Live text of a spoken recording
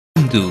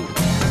Hindu.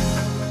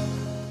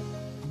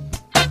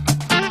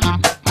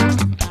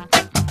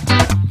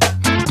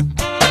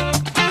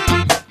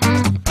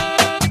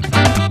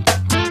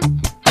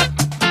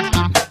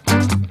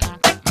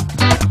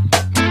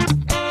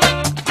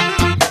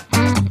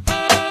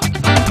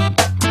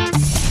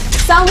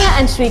 Soumya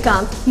and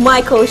Shrikant,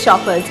 my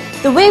co-shoppers.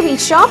 The way we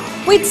shop,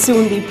 we'd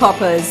soon be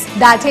poppers.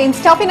 That ain't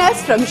stopping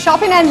us from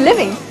shopping and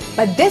living.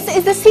 But this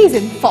is the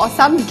season for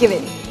some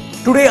giving.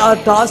 Today our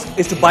task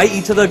is to buy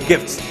each other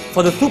gifts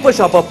for the Super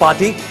Shopper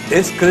party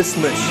this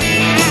Christmas.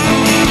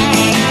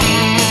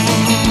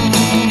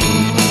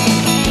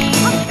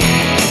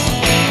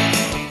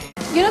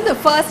 You know, the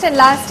first and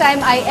last time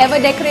I ever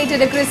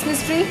decorated a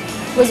Christmas tree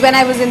was when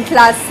I was in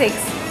class 6.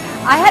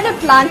 I had a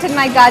plant in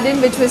my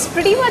garden which was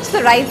pretty much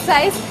the right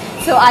size,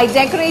 so I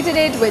decorated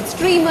it with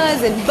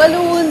streamers and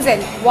balloons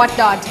and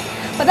whatnot.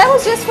 But that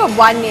was just for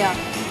 1 year.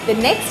 The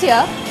next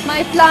year,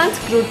 my plant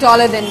grew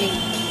taller than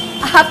me.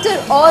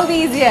 After all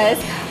these years,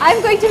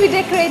 I'm going to be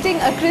decorating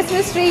a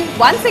Christmas tree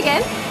once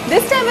again,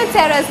 this time at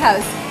Sarah's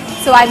house.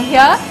 So I'm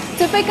here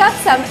to pick up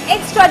some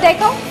extra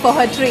decor for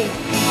her tree.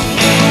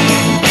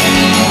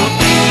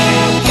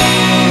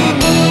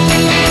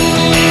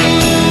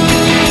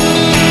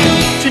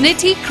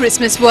 Trinity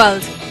Christmas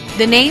World.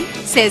 The name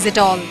says it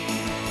all.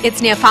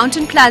 It's near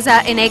Fountain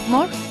Plaza in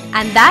Egmore,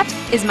 and that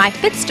is my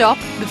pit stop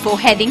before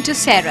heading to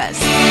Sarah's.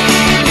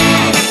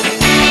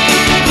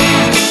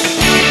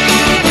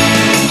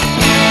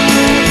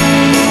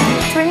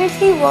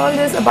 Trinity World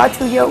is about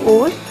 2 years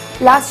old.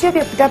 Last year we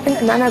put up in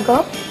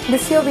Ananagar.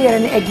 This year we are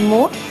in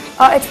Egmore.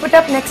 It's put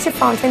up next to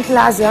Fountain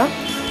Plaza.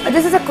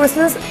 This is a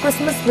Christmas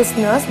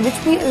business which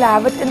we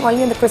allow it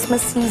only in the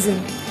Christmas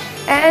season.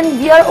 And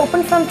we are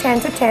open from 10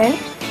 to 10.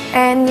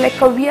 And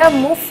we have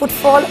more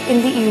footfall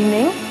in the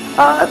evening.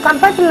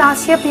 Compared to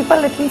last year, people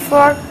are looking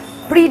for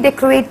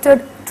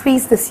pre-decorated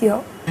trees this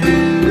year.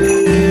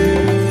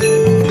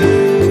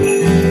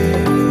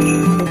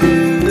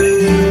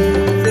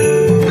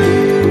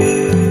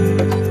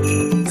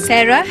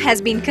 Sarah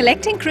has been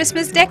collecting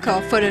Christmas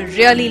decor for a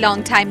really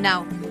long time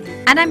now.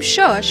 And I'm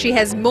sure she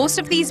has most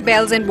of these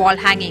bells and wall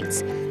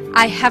hangings.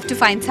 I have to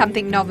find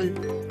something novel.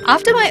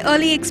 After my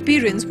early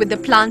experience with the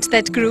plant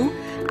that grew,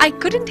 I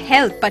couldn't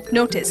help but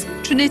notice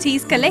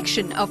Trinity's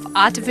collection of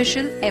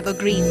artificial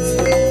evergreens.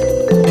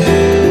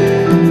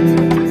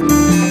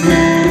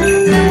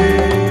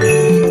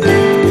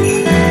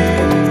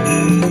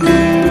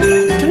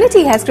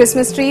 Trinity has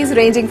Christmas trees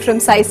ranging from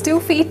size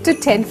 2 feet to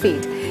 10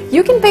 feet.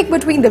 You can pick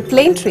between the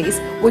plain trees,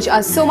 which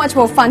are so much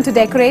more fun to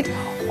decorate,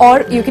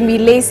 or you can be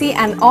lazy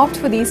and opt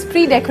for these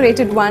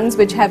pre-decorated ones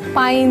which have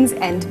pines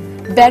and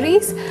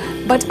berries.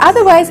 But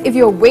otherwise, if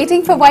you're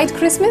waiting for white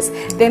Christmas,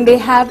 then they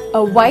have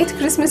a white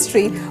Christmas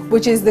tree,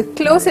 which is the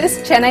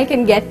closest Chennai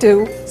can get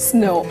to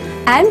snow.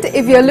 And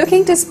if you're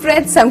looking to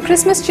spread some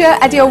Christmas cheer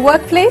at your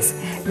workplace,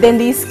 then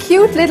these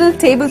cute little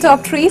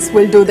tabletop trees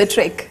will do the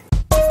trick.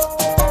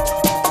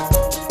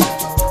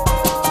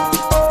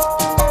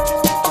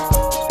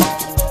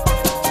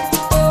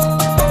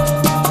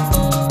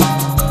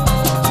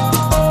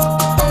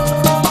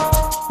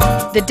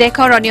 The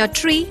decor on your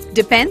tree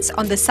depends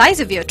on the size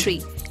of your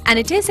tree, and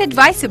it is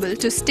advisable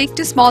to stick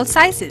to small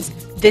sizes.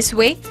 This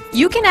way,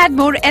 you can add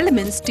more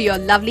elements to your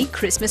lovely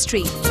Christmas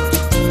tree.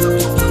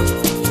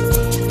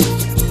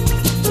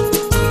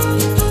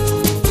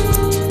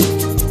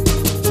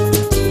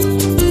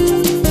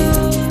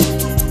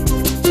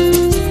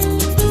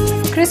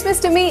 Christmas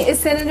to me is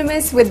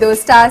synonymous with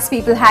those stars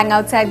people hang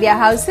outside their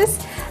houses.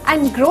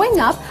 And growing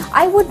up,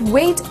 I would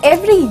wait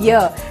every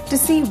year to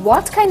see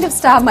what kind of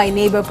star my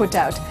neighbor put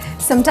out.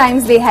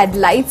 Sometimes they had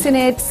lights in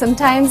it,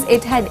 sometimes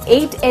it had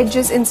 8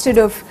 edges instead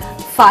of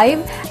 5,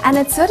 and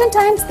at certain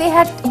times they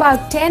had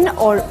about 10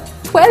 or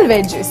 12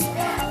 edges.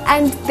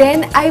 And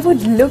then I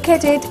would look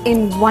at it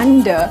in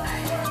wonder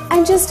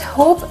and just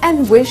hope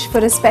and wish for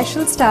a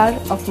special star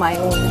of my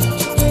own.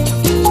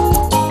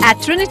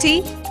 At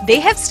Trinity, they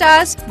have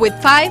stars with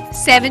 5,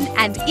 7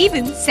 and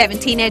even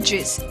 17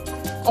 edges.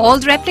 All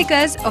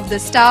replicas of the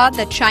star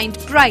that shined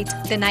bright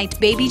the night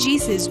baby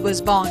Jesus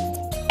was born.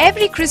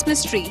 Every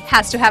Christmas tree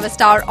has to have a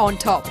star on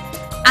top,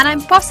 and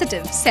I'm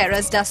positive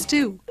Sarah's does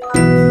too.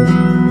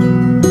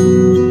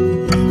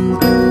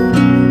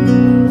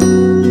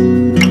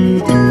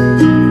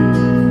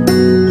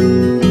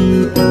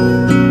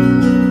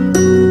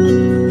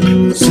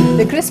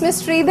 The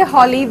Christmas tree, the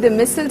holly, the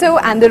mistletoe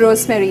and the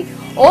rosemary.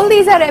 All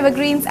these are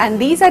evergreens, and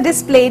these are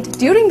displayed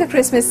during the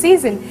Christmas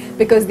season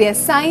because they are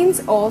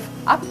signs of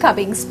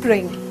upcoming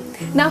spring.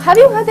 Now, have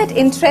you heard that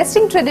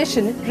interesting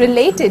tradition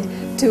related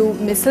to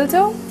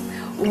mistletoe?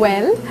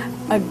 Well,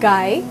 a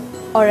guy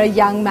or a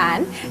young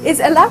man is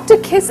allowed to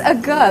kiss a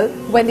girl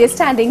when they're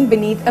standing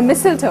beneath a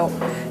mistletoe.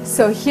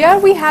 So here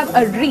we have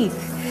a wreath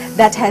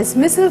that has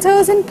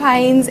mistletoes and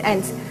pines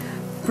and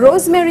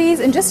rosemaries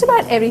and just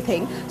about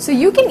everything. So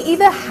you can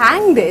either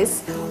hang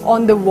this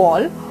on the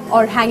wall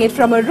or hang it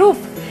from a roof,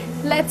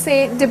 let's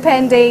say,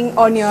 depending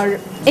on your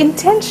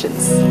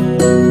intentions.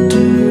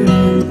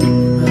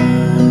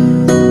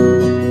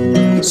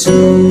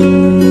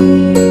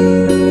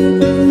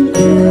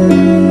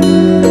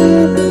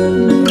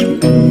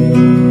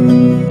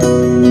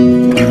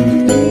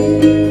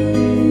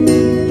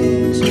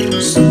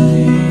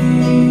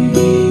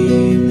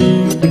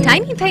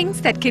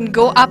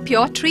 can go up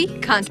your tree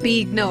can't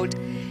be ignored.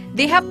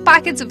 They have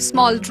packets of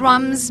small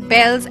drums,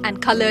 bells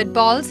and colored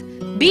balls,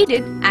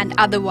 beaded and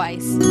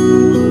otherwise.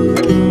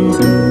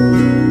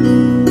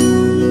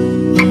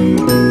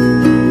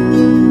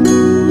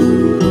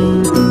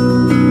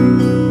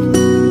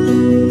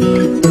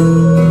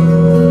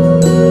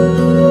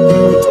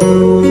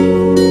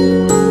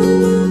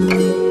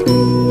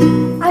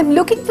 I'm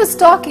looking for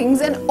stockings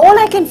and all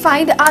I can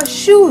find are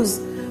shoes.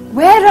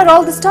 Where are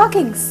all the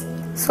stockings?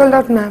 Sold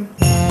out, ma'am.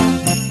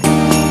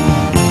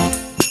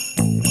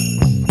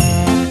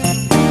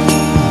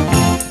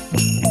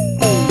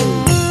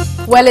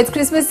 Well, it's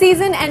Christmas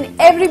season and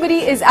everybody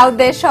is out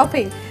there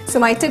shopping. So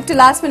my tip to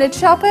last minute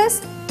shoppers,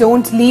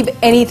 don't leave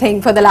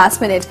anything for the last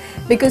minute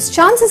because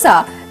chances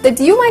are that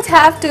you might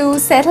have to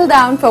settle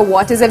down for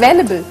what is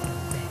available.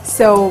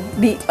 So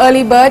the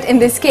early bird in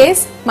this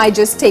case might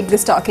just take the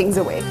stockings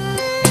away.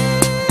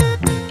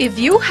 If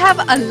you have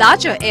a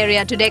larger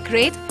area to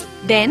decorate,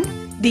 then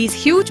these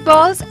huge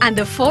balls and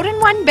the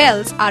 4-in-1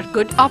 bells are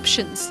good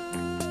options.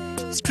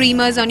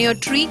 Streamers on your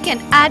tree can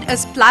add a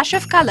splash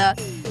of color,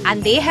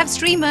 and they have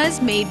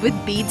streamers made with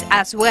beads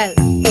as well.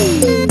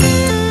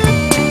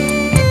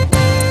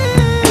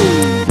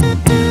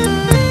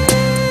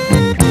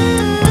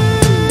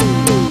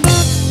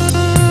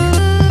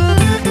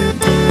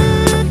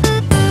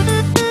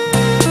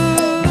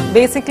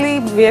 Basically,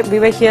 we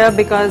were here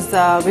because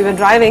we were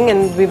driving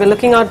and we were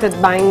looking out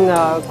at buying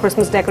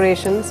Christmas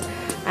decorations.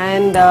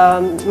 And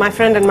my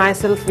friend and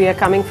myself, we are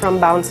coming from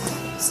Bounce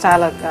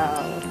Style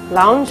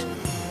Lounge.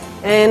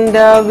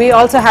 And we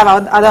also have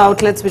other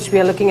outlets which we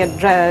are looking at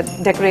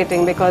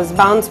decorating, because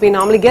Bounce, we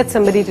normally get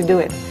somebody to do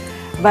it.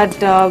 But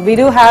we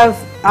do have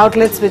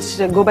outlets which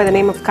go by the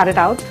name of Cut It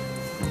Out.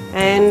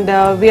 And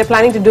we are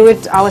planning to do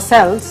it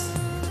ourselves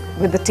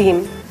with the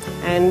team.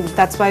 And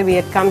that's why we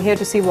had come here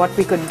to see what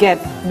we could get.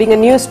 Being a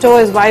new store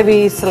is why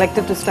we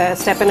selected to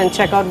step in and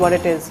check out what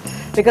it is.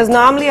 Because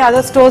normally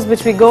other stores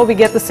which we go, we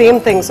get the same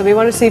thing. So we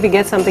want to see if we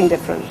get something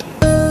different.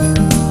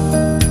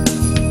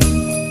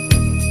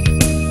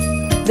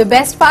 The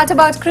best part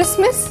about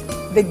Christmas?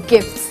 The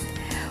gifts.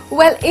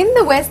 Well, in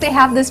the West, they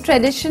have this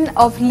tradition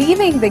of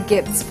leaving the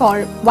gifts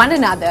for one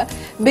another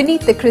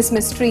beneath the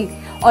Christmas tree.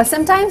 Or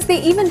sometimes they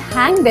even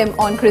hang them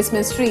on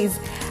Christmas trees.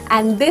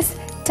 And this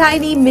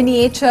tiny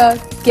miniature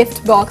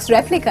gift box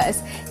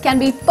replicas can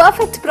be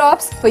perfect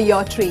props for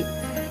your tree.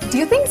 Do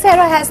you think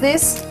Sarah has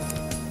this?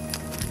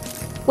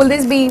 Will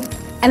this be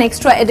an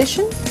extra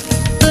edition?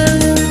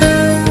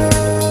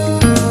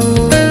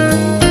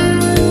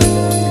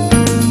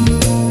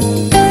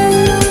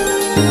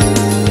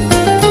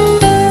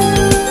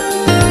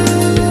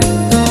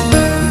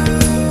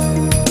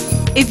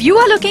 If you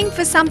are looking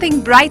for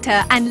something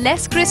brighter and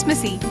less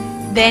Christmassy,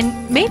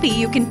 then maybe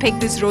you can pick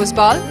this rose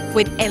ball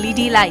with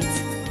LED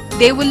lights.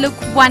 They will look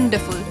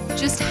wonderful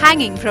just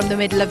hanging from the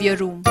middle of your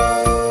room.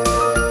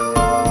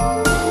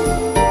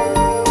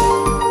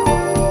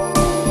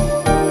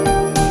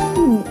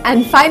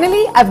 And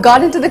finally, I've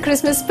got into the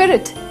Christmas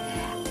spirit.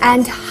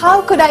 And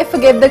how could I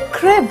forget the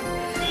crib?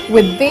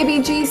 With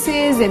baby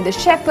Jesus and the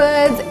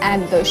shepherds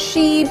and the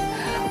sheep,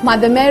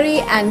 Mother Mary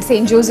and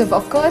Saint Joseph,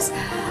 of course.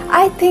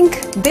 I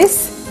think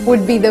this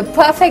would be the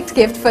perfect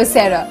gift for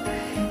Sarah.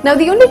 Now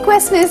the only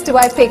question is, do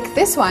I pick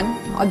this one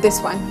or this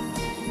one?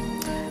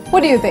 What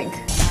do you think?